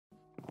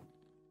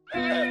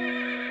Good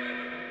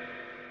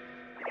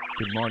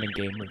morning,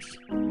 gamers.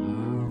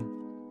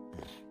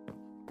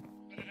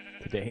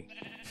 Today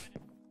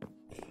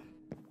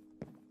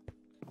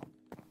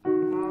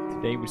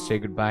we say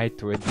goodbye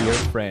to a dear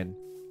friend.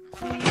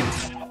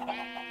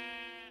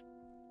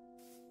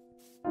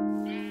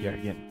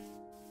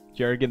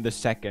 Jurgen the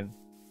second.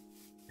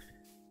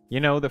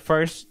 You know, the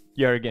first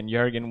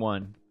Jurgen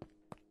 1.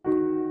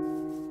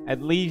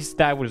 At least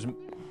that was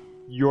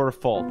your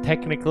fault.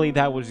 Technically,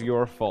 that was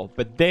your fault.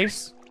 But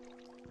this,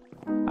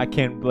 I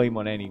can't blame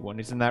on anyone.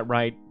 Isn't that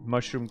right?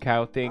 Mushroom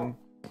cow thing.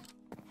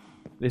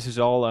 This is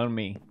all on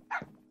me.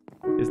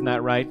 Isn't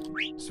that right?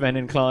 Sven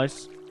and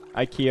Klaus?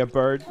 IKEA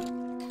bird?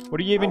 What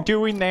are you even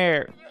doing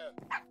there?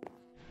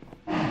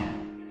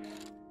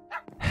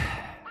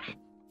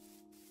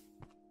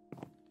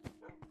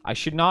 I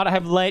should not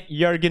have let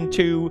Jurgen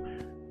 2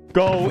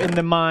 go in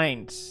the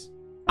mines.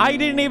 I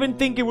didn't even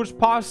think it was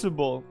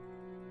possible.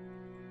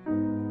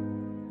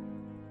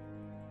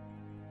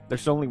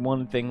 There's only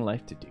one thing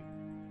left to do.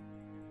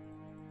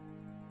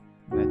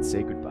 Let's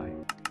say goodbye.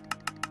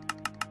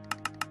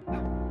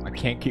 I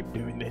can't keep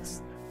doing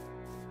this.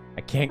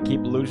 I can't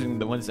keep losing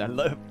the ones I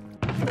love.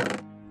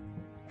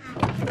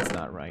 That's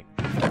not right.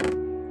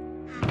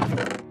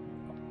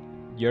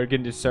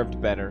 Jurgen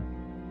deserved better.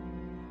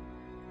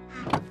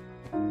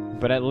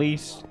 But at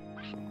least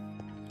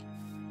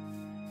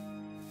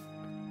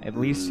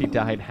he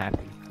died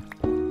happy.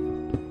 Oh,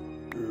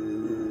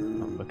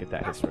 look at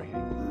that, his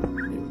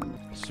rating.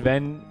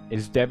 Sven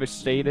is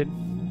devastated.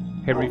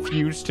 He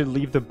refused to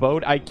leave the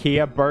boat.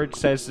 IKEA bird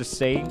says the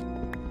same.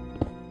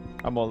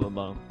 I'm all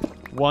alone.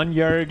 One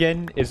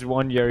Jurgen is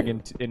one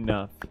Jurgen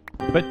enough.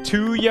 But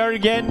two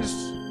Jurgens?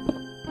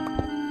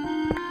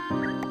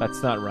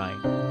 That's not right.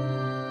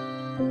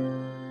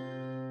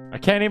 I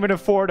can't even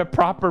afford a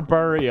proper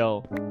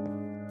burial.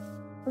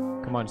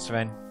 Come on,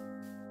 Sven.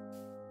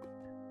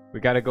 We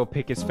gotta go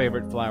pick his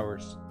favorite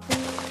flowers.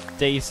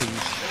 Daisies.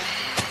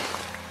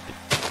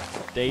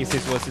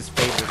 Daisies was his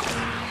favorite.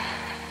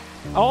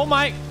 Oh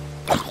my...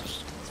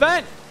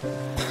 Sven!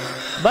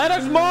 Let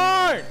us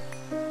mourn!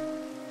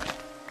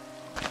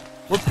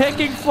 We're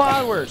picking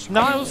flowers.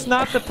 Now's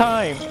not the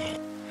time.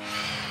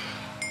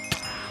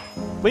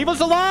 Leave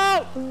us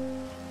alone!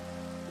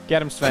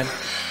 Get him, Sven.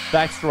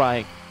 That's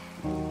right.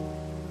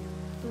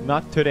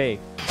 Not today.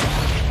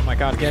 Oh my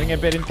god, getting a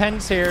bit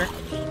intense here.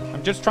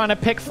 I'm just trying to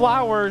pick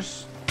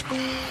flowers.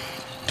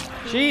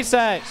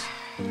 Jesus!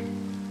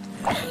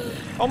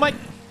 Oh my...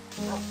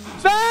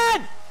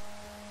 Sven!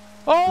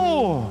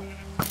 Oh!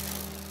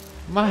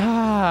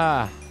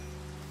 Ma!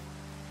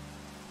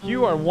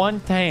 You are one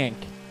tank.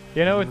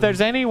 You know, if there's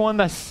anyone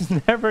that's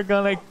never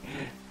gonna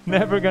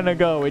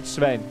go, it's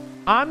Sven.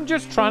 I'm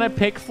just trying to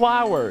pick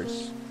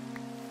flowers.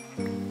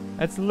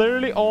 That's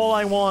literally all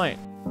I want.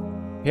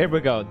 Here we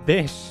go.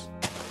 This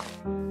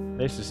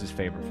is his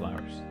favorite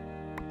flowers.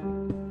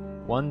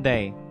 One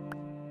day,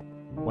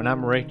 when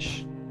I'm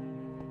rich,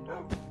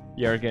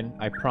 Jurgen,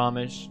 I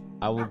promise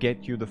I will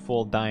get you the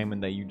full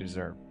diamond that you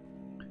deserve.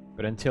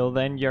 But until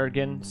then,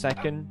 Jurgen,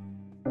 second,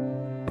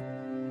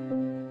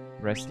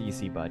 rest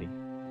easy, buddy.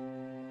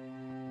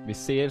 Vi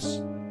ses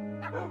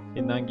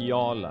in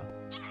Nangijala.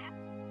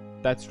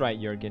 That's right,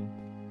 Jurgen.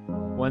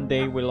 One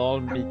day we'll all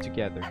be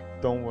together.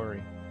 Don't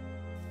worry.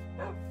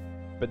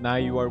 But now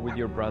you are with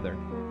your brother.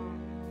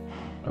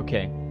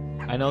 Okay.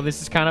 I know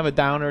this is kind of a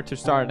downer to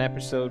start an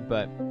episode,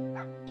 but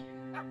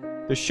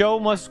the show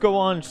must go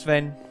on,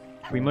 Sven.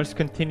 We must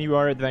continue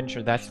our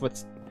adventure. That's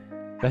what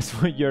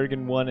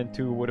Jurgen 1 and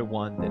 2 would have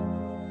wanted.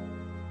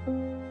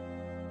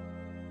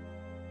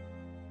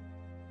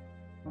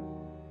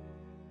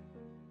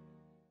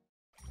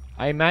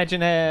 I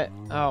imagine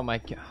oh my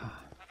god.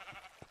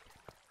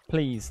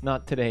 Please,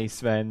 not today,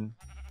 Sven.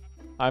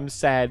 I'm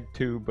sad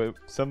too, but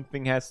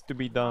something has to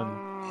be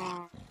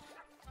done.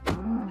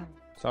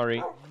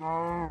 Sorry.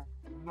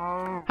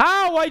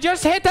 How? I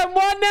just hit him!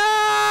 One!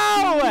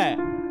 No!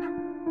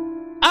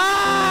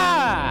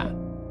 Ah!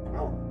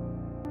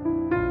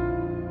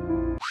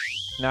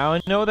 Now,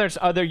 I know there's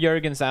other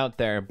Jurgens out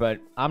there, but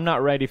I'm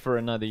not ready for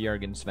another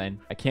Jurgen, Sven.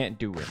 I can't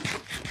do it.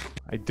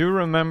 I do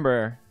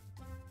remember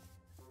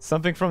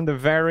something from the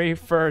very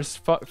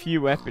first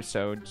few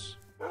episodes.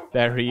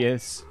 There he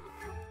is.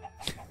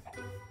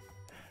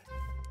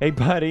 Hey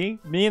buddy,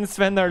 me and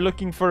Sven are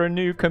looking for a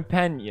new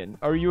companion.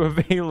 Are you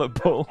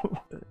available?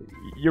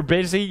 You're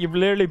busy? You've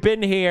literally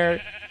been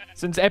here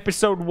since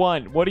episode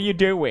 1. What are you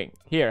doing?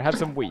 Here, have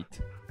some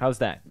wheat. How's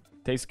that?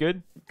 Tastes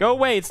good? Go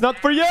away, it's not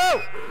for you!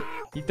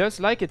 He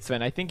does like it,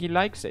 Sven. I think he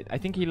likes it. I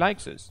think he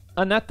likes us.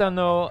 Anata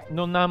no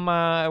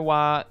nama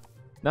wa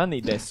nani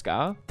desu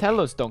ka? Tell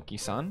us,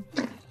 Donkey-san.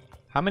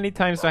 How many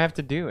times do I have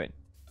to do it?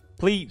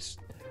 Please.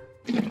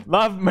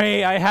 Love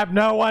me, I have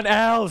no one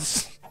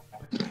else!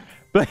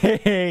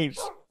 Please!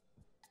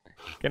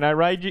 Can I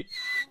ride you?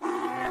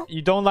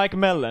 You don't like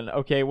melon?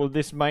 Okay, well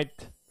this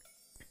might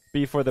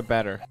be for the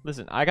better.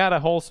 Listen, I got a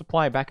whole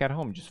supply back at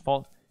home.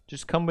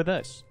 Just come with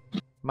us.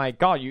 My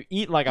god, you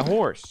eat like a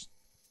horse.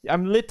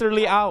 I'm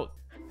literally out.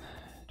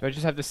 Do I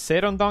just have to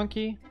sit on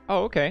donkey?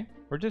 Oh, okay.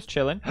 We're just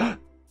chilling.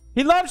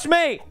 He loves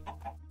me!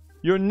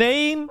 Your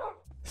name?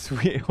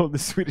 Sweet. All the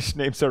Swedish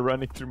names are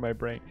running through my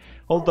brain.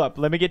 Hold up.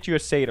 Let me get you a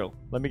saddle.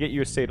 Let me get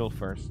you a saddle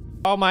first.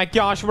 Oh my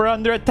gosh, we're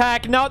under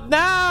attack. Not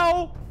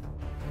now!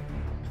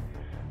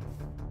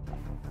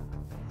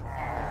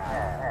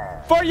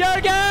 For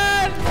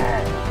Jürgen!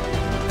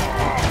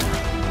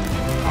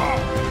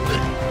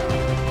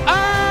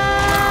 Ah!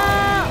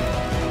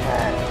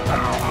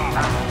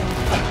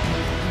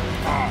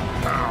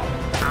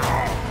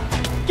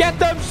 Get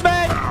them,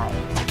 Sven!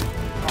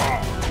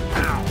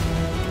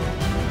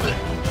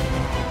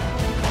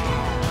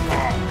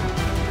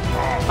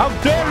 How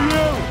dare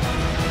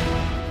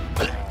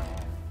you!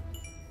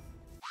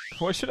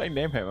 What should I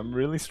name him? I'm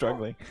really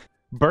struggling.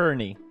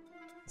 Bernie.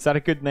 Is that a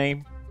good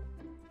name?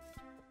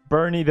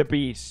 Bernie the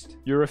Beast.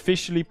 You're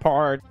officially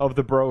part of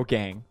the bro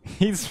gang.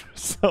 He's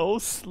so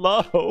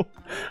slow.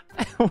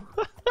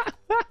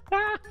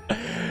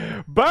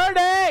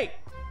 Bernie!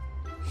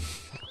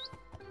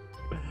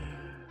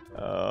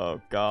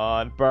 Oh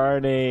God,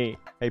 Bernie.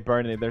 Hey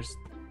Bernie, there's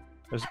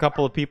a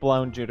couple of people I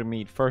want you to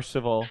meet. First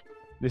of all,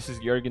 this is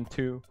Jürgen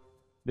 2.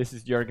 This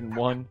is Jürgen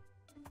 1.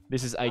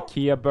 This is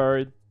IKEA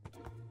Bird.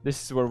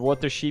 This is where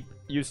water sheep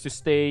used to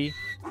stay.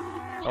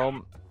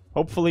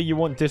 Hopefully you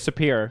won't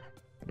disappear,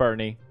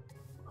 Bernie.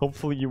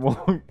 Hopefully you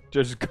won't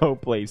just go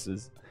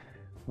places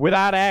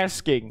without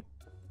asking.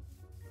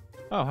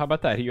 Oh, how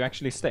about that? You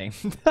actually stay.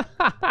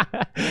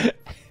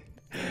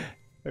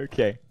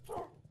 Okay.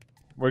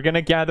 We're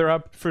gonna gather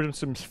up for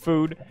some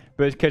food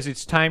because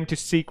it's time to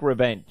seek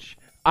revenge.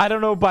 I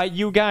don't know about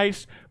you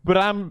guys, but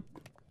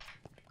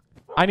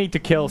I need to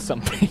kill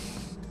something.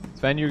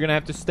 Sven, you're gonna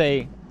have to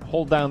stay.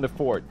 Hold down the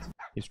fort.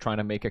 He's trying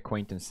to make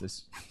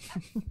acquaintances.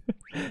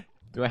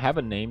 Do I have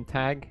a name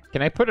tag?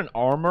 Can I put an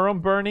armor on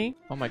Bernie?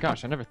 Oh my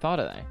gosh, I never thought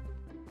of that.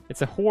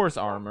 It's a horse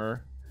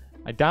armor.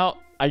 I doubt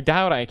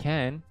I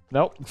can.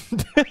 Nope.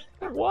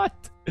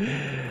 What?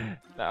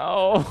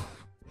 No.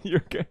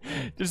 You're good.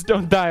 Just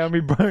don't die on me,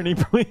 Bernie,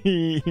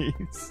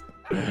 please.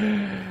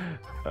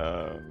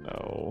 Oh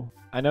no.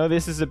 I know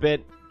this is a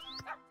bit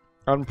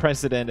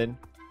unprecedented.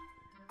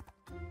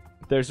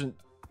 There's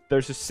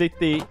a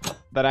city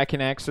that I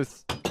can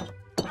access.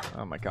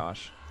 Oh my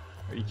gosh.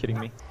 Are you kidding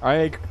me?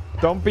 Alright,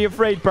 don't be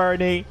afraid,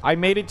 Bernie. I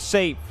made it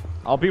safe.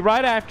 I'll be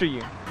right after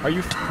you. Are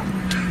you...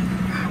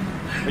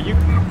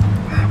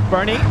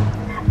 Bernie?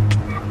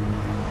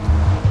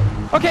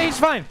 Okay, he's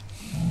fine.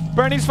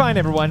 Bernie's fine,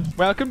 everyone.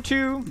 Welcome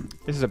to...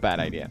 This is a bad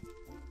idea.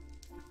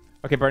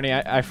 Okay, Bernie,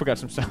 I forgot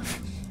some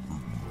stuff.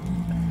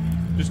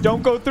 Just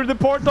don't go through the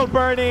portal,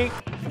 Bernie.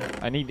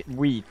 I need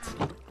wheat.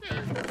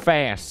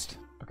 Fast.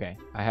 Okay,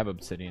 I have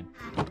obsidian.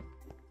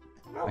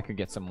 I could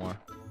get some more.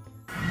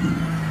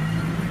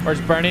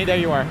 Where's Bernie? There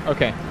you are.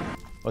 Okay.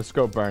 Let's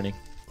go, Bernie.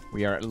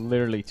 We are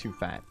literally too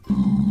fat.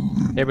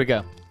 Here we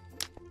go.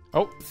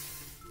 Oh.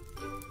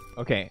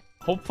 Okay.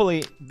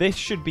 Hopefully, this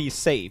should be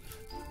safe.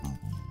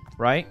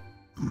 Right?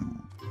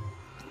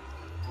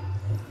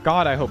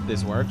 God, I hope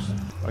this works.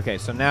 Okay,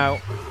 so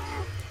now...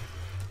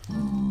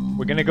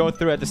 We're gonna go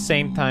through at the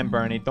same time,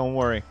 Bernie. Don't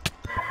worry.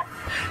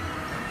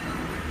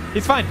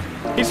 He's fine.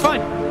 He's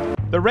fine.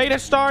 The raid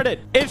has started.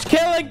 It's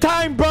killing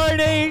time,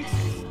 Bernie!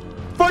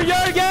 For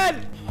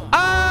Jürgen!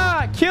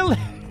 Ah! Kill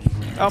him!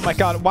 Oh my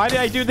god, why did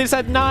I do this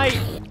at night?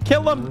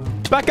 Kill them!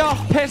 Back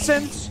off,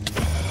 peasants!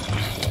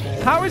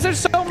 How is there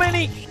so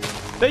many?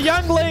 The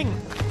youngling!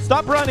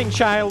 Stop running,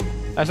 child!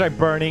 That's right,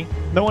 Bernie.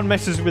 No one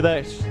messes with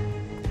us.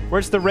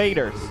 Where's the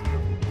raiders?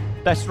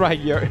 That's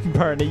right,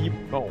 Bernie.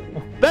 Oh.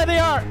 There they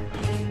are!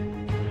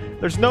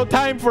 There's no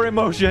time for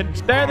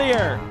emotions. There they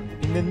are!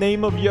 In the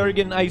name of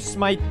Jürgen, I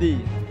smite thee.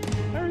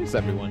 Where is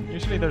everyone?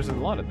 Usually there's a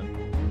lot of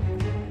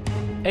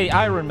them. Hey,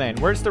 Iron Man,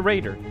 where's the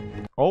raider?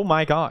 Oh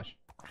my gosh.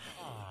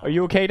 Are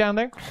you okay down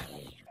there?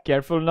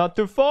 Careful not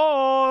to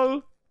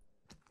fall.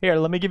 Here,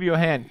 let me give you a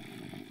hand.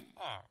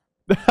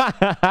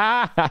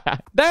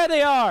 There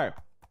they are.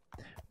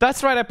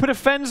 That's right, I put a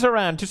fence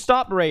around to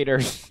stop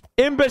raiders.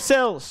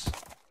 Imbeciles.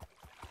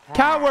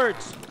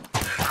 Cowards.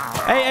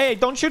 Hey, hey,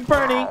 don't shoot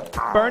Bernie.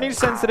 Bernie's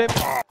sensitive.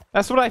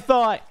 That's what I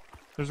thought.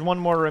 There's one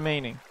more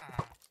remaining.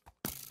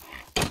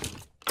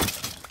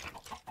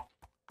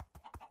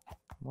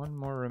 One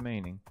more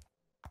remaining.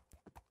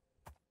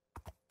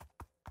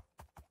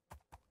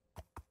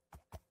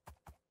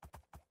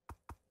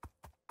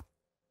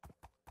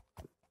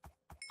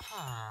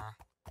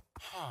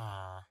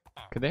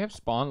 Could they have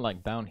spawned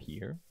like down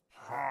here?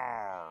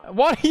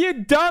 What are you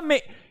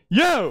dummy?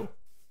 You!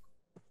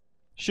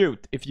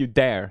 Shoot if you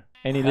dare.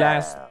 Any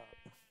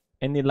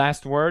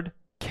last word?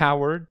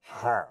 Coward.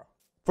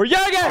 For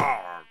Jürgen!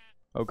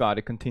 Oh god,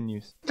 it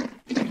continues.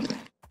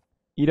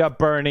 Eat up,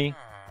 Bernie.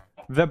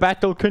 The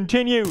battle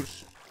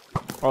continues.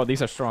 Oh,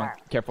 these are strong.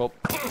 Careful.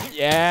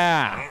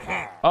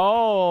 Yeah.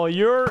 Oh,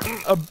 you're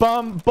a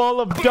ball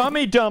of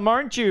dummy-dum,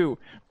 aren't you?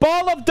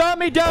 Ball of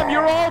dummy-dum.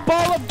 You're all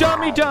ball of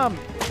dummy-dum.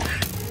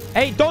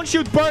 Hey, don't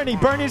shoot Bernie.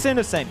 Bernie's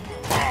innocent.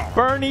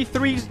 Bernie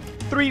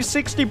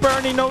 360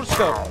 Bernie no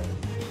scope.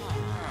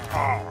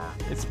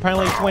 It's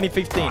apparently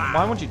 2015.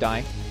 Why won't you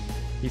die?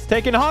 He's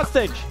taken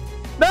hostage.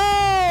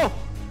 No!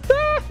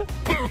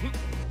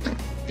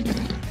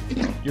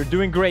 You're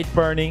doing great,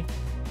 Bernie.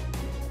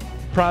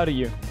 Proud of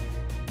you.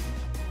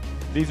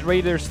 These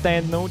raiders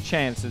stand no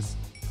chances.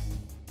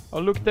 Oh,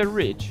 look, they're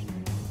rich.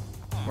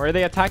 Where are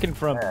they attacking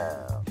from?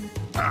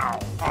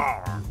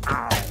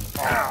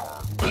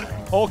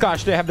 Oh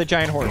gosh, they have the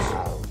giant horse.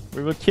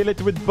 We will kill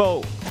it with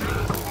bow.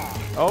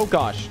 Oh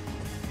gosh.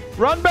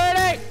 Run,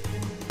 Bernie!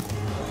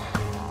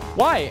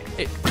 Why?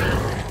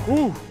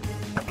 Ooh.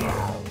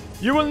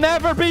 You will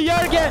never be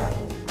Jurgen!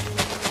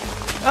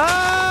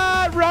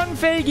 Ah, run,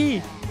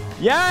 Faggy!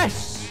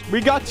 Yes!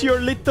 We got your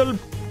little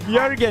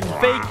Jurgen,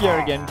 fake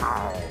Jurgen.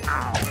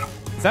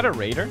 Is that a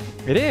raider?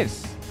 It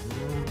is.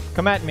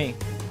 Come at me,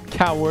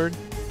 coward.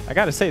 I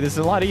gotta say, this is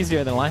a lot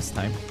easier than last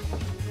time.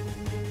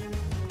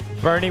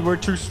 Bernie, we're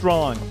too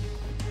strong.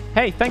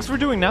 Hey, thanks for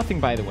doing nothing,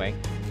 by the way.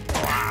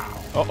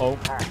 Uh-oh.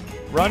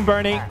 Run,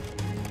 Bernie.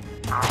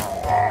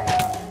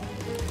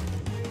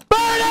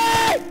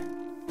 Bernie!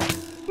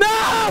 No!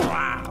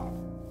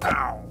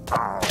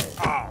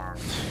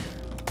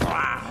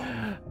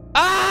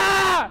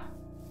 Ah!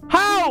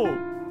 How?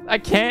 I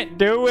can't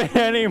do it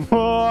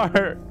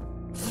anymore.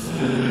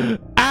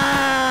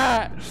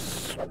 Ah!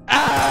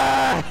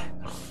 Ah!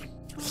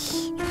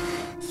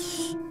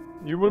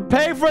 You will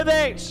pay for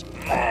this!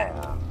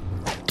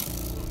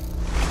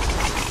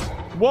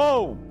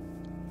 Whoa!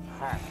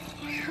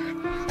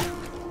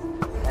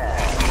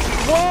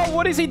 Whoa,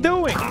 what is he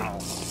doing?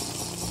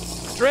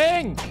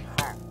 Drink!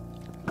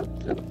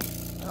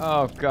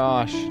 Oh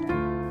gosh.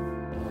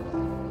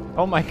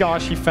 Oh my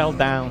gosh, he fell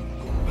down.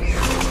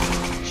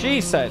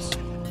 Jesus!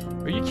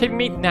 Are you kidding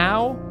me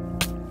now?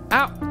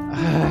 Ow!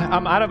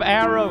 I'm out of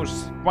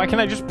arrows. Why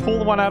can't I just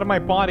pull one out of my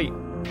body?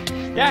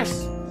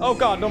 Yes! Oh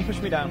god, don't push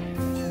me down.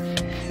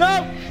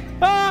 No!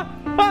 Ah!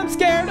 I'm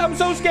scared! I'm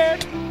so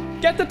scared!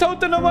 Get the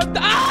totem of what?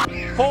 Ah!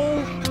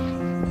 Hold.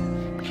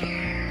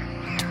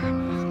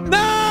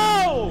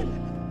 No!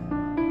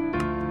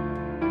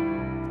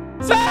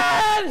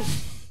 Sven!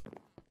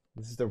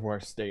 This is the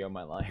worst day of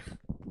my life.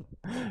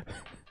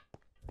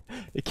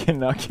 It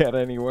cannot get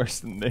any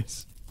worse than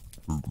this.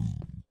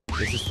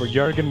 This is for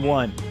Jurgen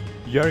 1,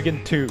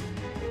 Jurgen 2,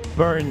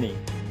 Bernie,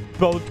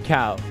 Boat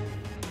Cow,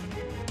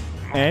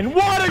 and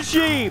Water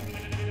Sheep!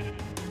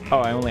 Oh,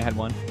 I only had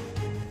one.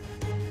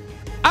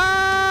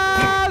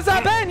 Ah,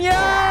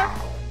 Zabenya!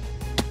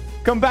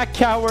 Come back,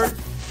 coward.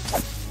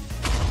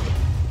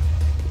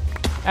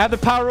 I have the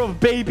power of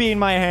baby in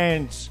my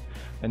hands.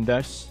 And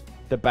thus,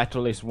 the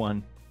battle is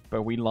won.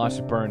 But we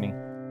lost Bernie.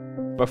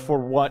 But for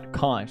what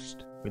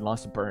cost? We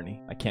lost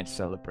Bernie. I can't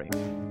celebrate.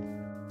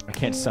 I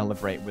can't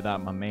celebrate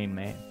without my main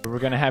man. We're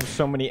gonna have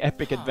so many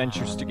epic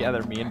adventures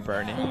together, me and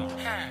Bernie.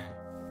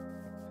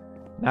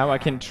 Now I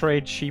can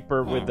trade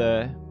cheaper with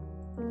the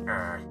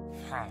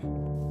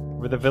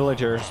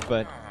villagers,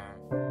 but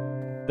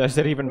does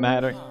it even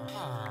matter?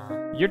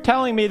 You're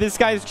telling me this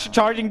guy's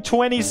charging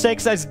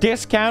 26 as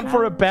discount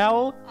for a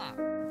bell?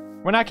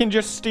 When I can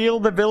just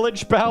steal the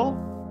village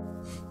bell?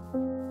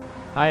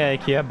 Hi,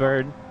 IKEA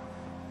bird.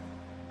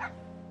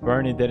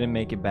 Bernie didn't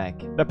make it back.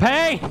 The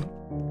pain!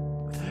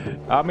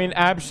 I'm in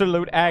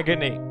absolute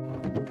agony.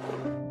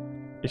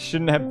 It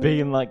shouldn't have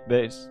been like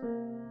this.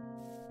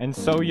 And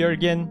so,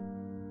 Jurgen,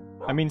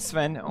 I mean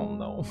Sven, oh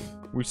no.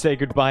 We say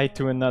goodbye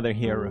to another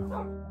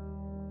hero.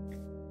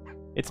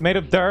 It's made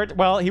of dirt.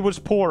 Well, he was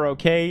poor,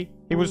 okay?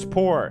 He was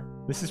poor.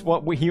 This is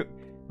what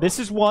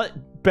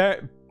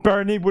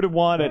Bernie would have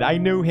wanted. I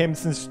knew him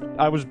since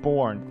I was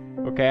born.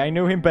 Okay, I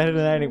knew him better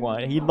than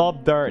anyone. He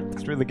loved dirt.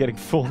 It's really getting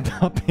filled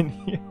up in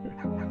here.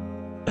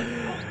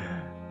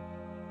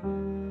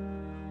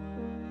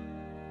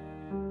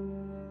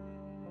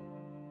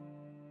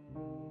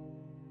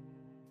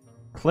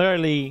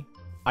 Clearly,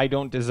 I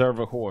don't deserve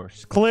a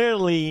horse.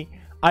 Clearly,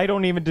 I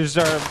don't even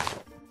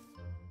deserve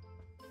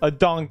a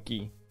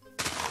donkey.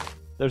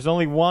 There's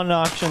only one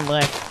option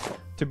left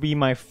to be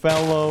my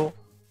fellow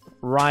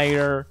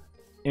rider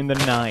in the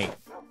night.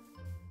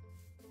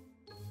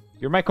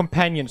 You're my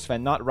companion,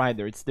 Sven, not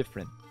rider. It's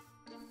different.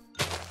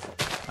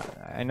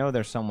 I know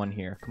there's someone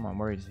here. Come on,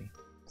 where is he?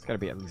 There's gotta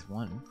be at least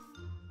one.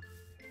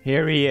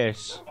 Here he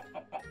is.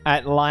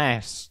 At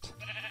last.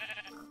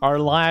 Our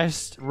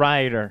last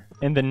rider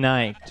in the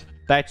night.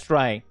 That's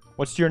right.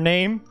 What's your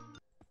name?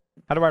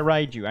 How do I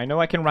ride you? I know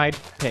I can ride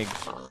pigs.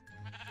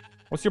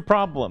 What's your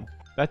problem?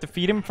 Do I have to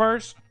feed him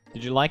first?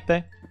 Did you like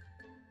that?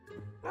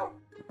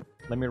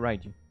 Let me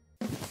ride you.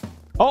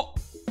 Oh!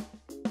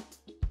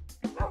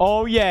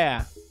 Oh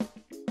yeah!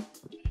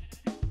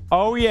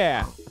 Oh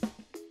yeah!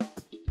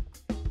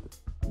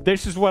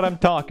 This is what I'm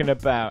talking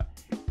about.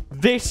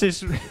 This is...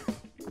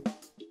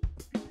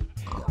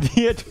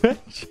 the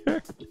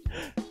adventure...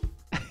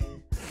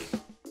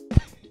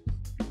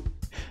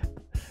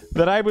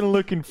 that I've been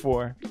looking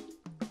for.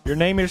 Your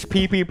name is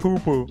Pee Pee Poo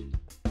Poo.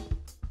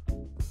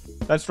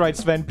 That's right,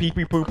 Sven, Pee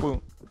Pee Poo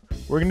Poo.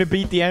 We're gonna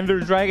beat the Ender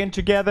Dragon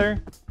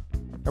together,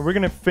 and we're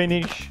gonna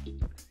finish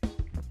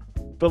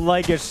the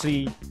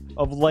legacy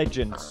of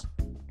legends.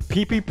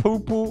 Pee Pee Poo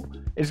Poo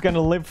is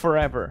gonna live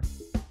forever.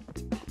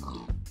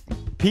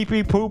 Pee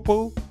Pee Poo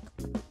Poo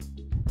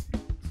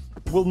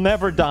will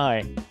never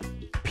die.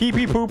 Pee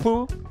Pee Poo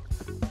Poo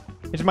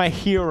is my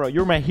hero.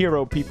 You're my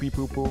hero, Pee Pee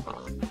Poo Poo.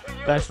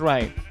 That's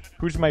right.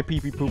 Who's my Pee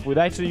Pee Poo Poo?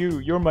 That's you.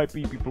 You're my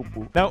Pee Pee Poo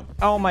Poo. No.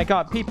 Oh my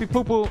god. Pee Pee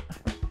Poo Poo.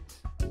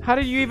 How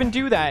did you even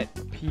do that?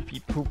 Pee Pee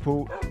Poo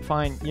Poo.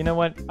 Fine. You know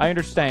what? I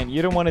understand.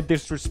 You don't want to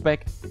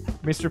disrespect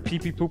Mr. Pee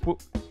Pee Poo Poo.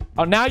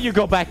 Oh, now you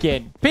go back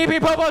in. Pee Pee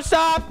Poo Poo,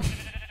 stop!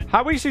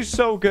 How is he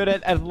so good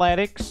at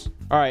athletics?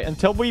 Alright,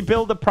 until we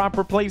build a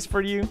proper place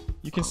for you,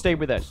 you can stay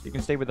with us. You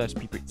can stay with us,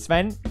 Pee Pee.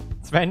 Sven,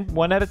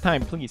 one at a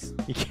time, please.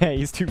 He can't.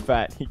 He's too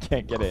fat. He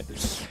can't get in.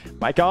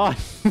 My god.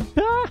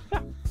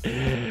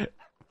 I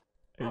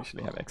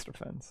usually have extra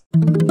fans.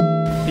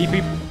 Pee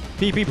Pee,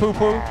 Pee Pee Poo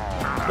Poo.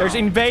 There's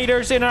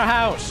invaders in our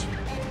house.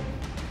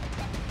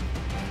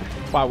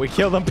 Wow, we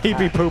killed them, Pee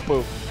Pee Poo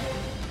Poo.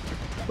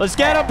 Let's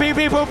get him, Pee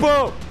Pee Poo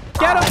Poo.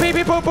 Get him, Pee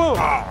Pee Poo Poo.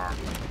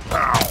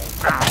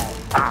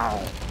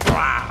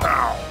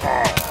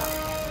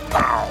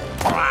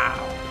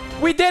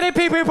 We did it,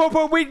 Pee Pee Poo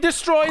Poo. We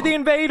destroyed the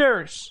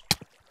invaders.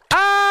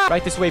 Ah!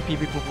 Right this way, Pee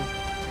Pee Poo Poo.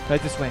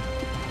 Right this way.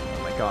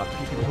 Oh my god,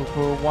 Pee Pee Poo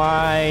Poo.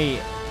 Why?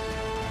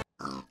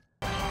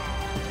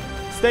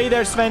 Stay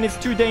there, Sven. It's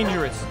too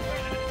dangerous.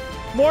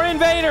 More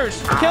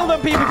invaders. Kill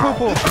them, Pee Pee Poo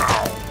Poo.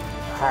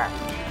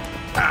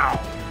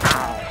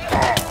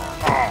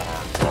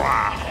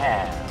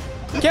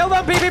 Kill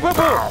them, Pee Pee Poo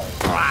Poo.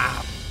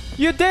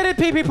 You did it,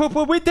 Pee Pee Poo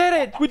Poo. We did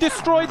it. We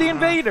destroyed the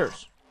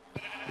invaders.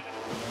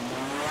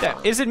 Yeah.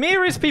 Is it me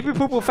or is Pee Pee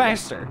Poo Poo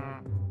faster?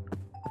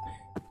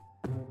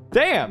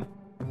 Damn.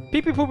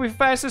 Pee Pee Poo Poo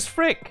fast as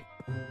frick.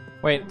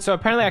 Wait, so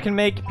apparently I can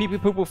make Pee Pee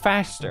Poo Poo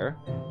faster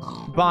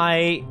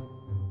by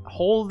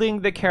holding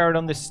the carrot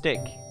on the stick.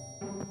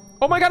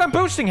 Oh my god, I'm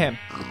boosting him.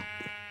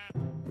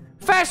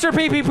 Faster,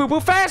 Pee Pee Poo Poo,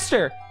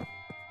 faster.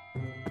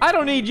 I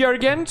don't need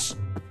Jurgens.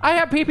 I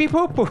have Pee Pee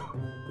Poo Poo.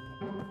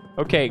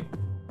 Okay.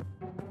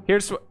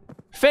 Here's what...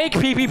 Fake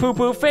Pee Pee Poo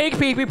Poo, fake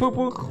Pee Pee Poo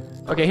Poo.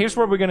 Okay, here's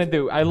what we're gonna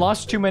do. I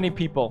lost too many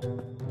people.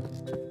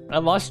 I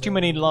lost too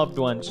many loved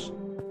ones.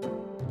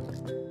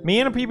 Me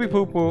and Pee Pee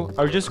Poo Poo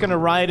are just gonna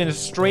ride in a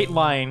straight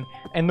line,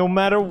 and no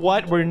matter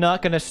what, we're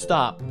not gonna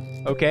stop.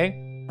 Okay?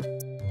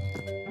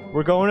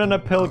 We're going on a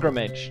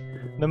pilgrimage.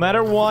 No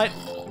matter what,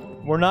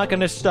 we're not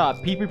gonna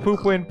stop. Pee Pee Poo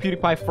Poo and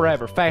PewDiePie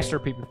forever. Faster,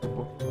 Pee Pee Poo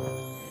Poo.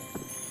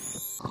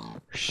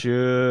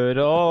 Should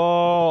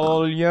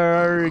all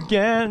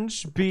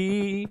Jurgens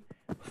be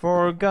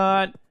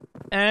forgot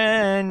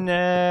and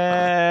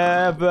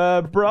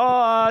never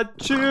brought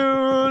to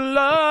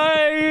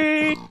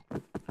light?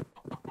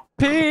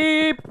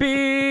 Pee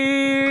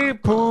Pee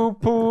Poo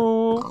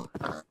Poo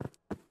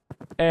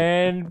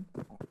and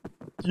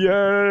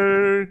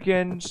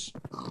Jurgens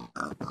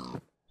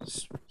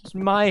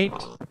might.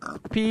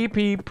 Pee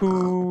Pee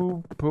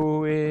Poo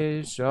Poo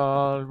is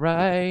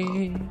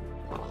alright.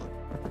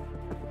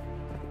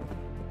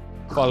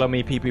 Follow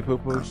me, Pee Pee Poo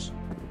Poos.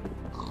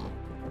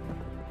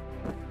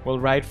 We'll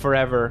ride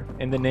forever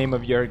in the name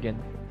of Jurgen.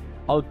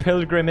 Our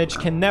pilgrimage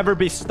can never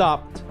be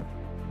stopped.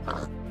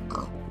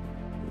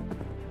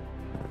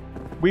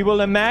 We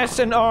will amass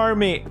an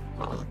army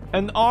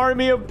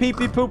of Pee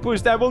Pee Poo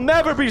Poos that will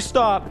never be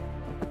stopped.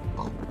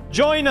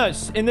 Join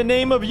us in the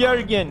name of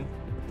Jurgen.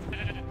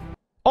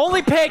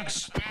 Only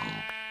pigs!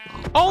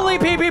 Only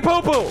Pee Pee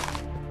Poo Poo!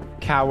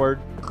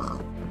 Coward.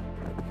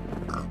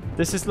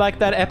 This is like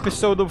that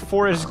episode of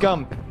Forrest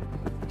Gump.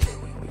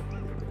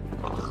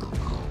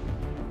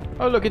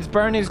 Oh look, it's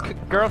Bernie's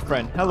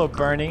girlfriend. Hello,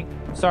 Bernie.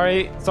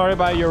 Sorry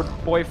about your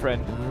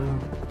boyfriend.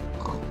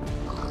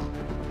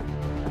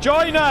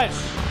 Join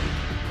us!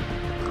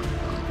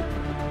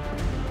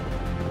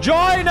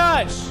 Join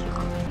us!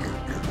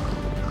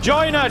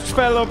 Join us,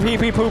 fellow Pee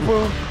Pee Poo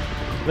Poo.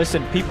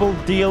 Listen, people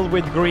deal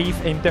with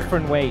grief in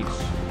different ways.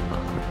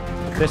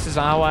 This is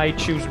how I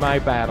choose my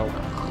battle.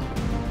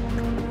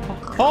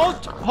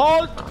 Halt!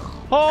 Halt!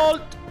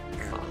 Halt!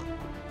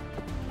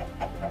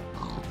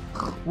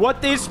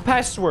 What is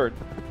password?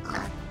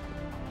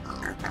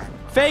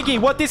 Faggy,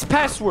 what is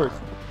password?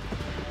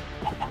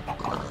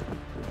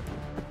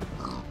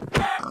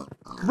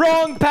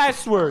 Wrong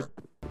password!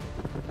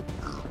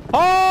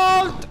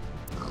 Halt!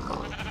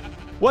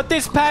 What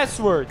is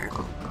password?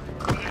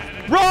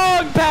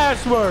 Wrong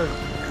password!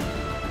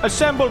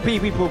 Assemble, Pee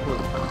Pee Poo Poo.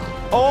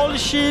 All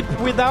sheep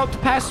without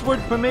password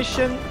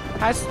permission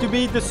has to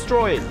be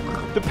destroyed.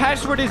 The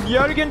password is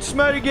Jurgen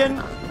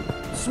Smurgen,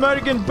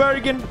 Smurgen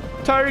Bergen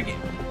Turg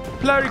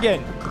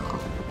Plurgen.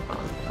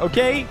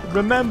 Okay?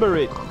 Remember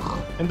it.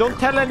 And don't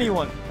tell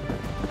anyone.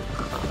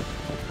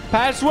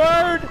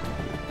 Password!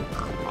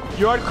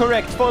 You are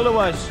correct. Follow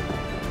us.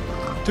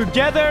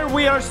 Together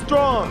we are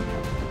strong.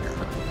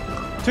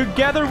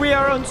 Together we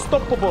are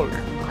unstoppable.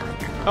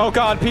 Oh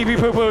god, Pee Pee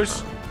Poo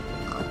Poos.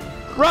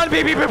 Run,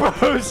 Pee Pee Poo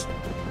Poos!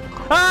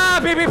 Ah,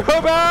 Pee Pee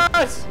Poo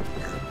Poos!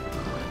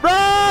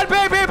 Run,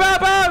 Pee Pee Poo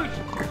Poos!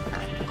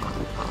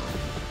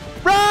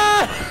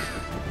 Run!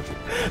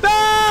 No!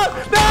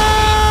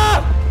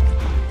 No!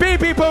 Pee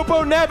Pee Poo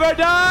Poo never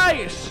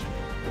dies!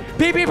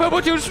 Pee pee poo poo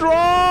too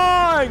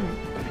strong!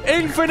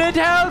 Infinite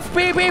health,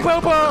 pee pee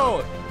poo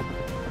poo!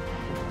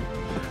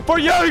 For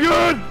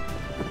Jürgen!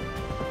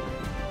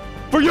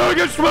 For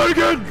Jürgen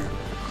Schmurgen!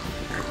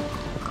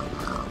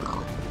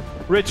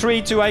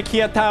 Retreat to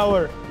IKEA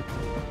Tower.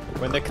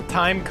 When the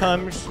time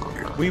comes,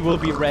 we will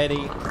be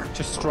ready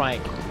to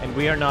strike, and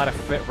we are not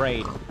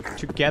afraid.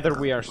 Together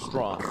we are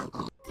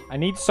strong. I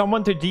need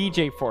someone to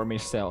DJ for me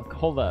still.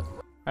 Hold up.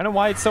 I don't know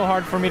why it's so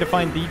hard for me to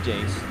find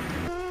DJs.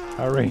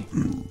 Hurry.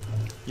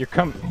 You're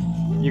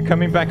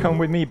coming back home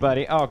with me,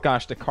 buddy. Oh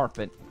gosh, the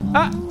carpet.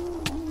 Ah!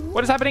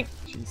 What is happening?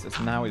 Jesus,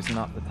 now is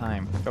not the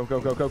time. Go, go,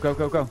 go, go, go,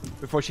 go, go.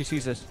 Before she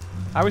sees us.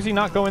 How is he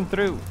not going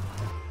through?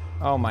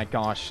 Oh my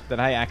gosh, did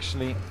I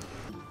actually...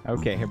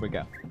 Okay, here we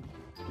go.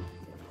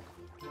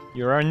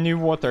 You're our new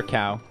water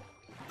cow.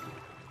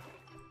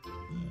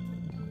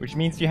 Which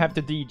means you have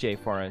to DJ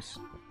for us.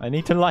 I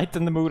need to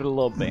lighten the mood a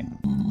little bit.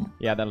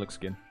 Yeah, that looks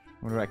good.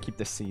 Where do I keep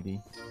the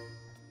CD?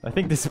 I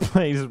think this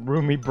plays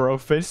Roomy Bro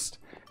Fist.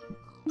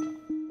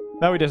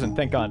 No, he doesn't.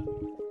 Thank God.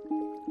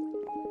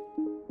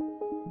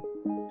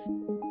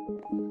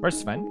 Where's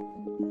Sven?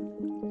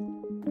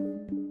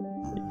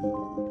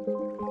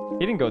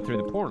 He didn't go through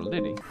the portal,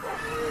 did he?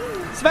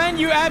 Sven,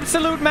 you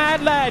absolute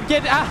mad lad!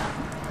 Get out!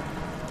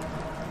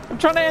 I'm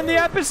trying to end the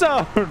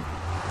episode!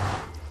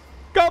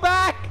 Go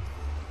back!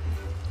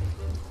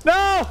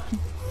 No!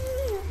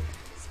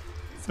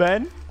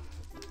 Sven?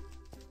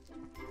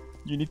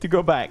 You need to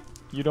go back.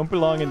 You don't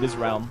belong in this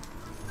realm.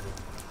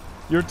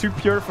 You're too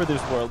pure for this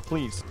world,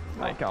 please.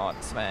 My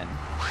God, Sven.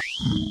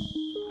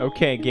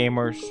 Okay,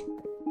 gamers.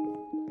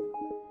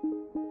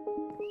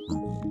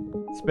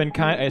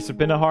 It's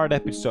been a hard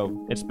episode.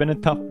 It's been a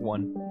tough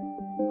one.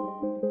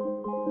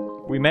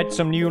 We met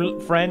some new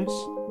friends.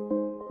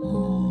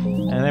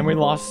 And then we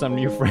lost some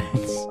new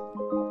friends.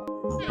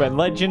 But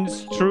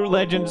legends, true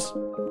legends,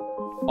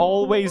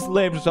 always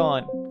lives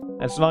on.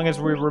 As long as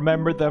we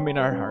remember them in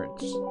our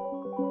hearts.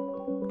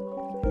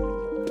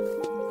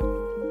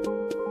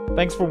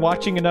 Thanks for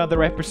watching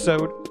another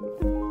episode.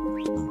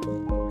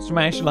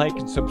 Smash like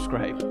and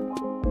subscribe.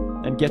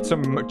 And get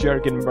some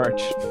Jürgen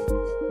merch.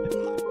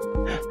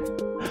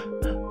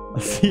 I'll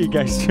see you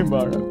guys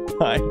tomorrow.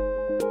 Bye.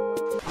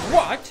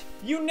 What?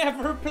 You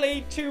never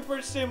played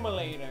Tuber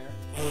Simulator?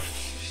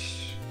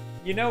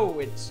 You know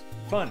it's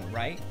fun,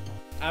 right?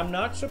 I'm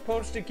not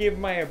supposed to give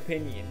my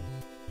opinion.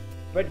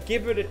 But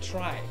give it a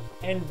try.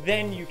 And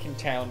then you can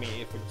tell me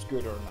if it's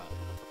good or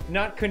not.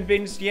 Not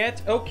convinced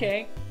yet?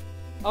 Okay.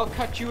 I'll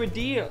cut you a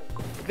deal.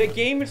 The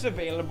game is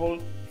available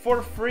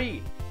for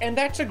free. And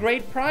that's a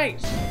great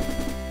price.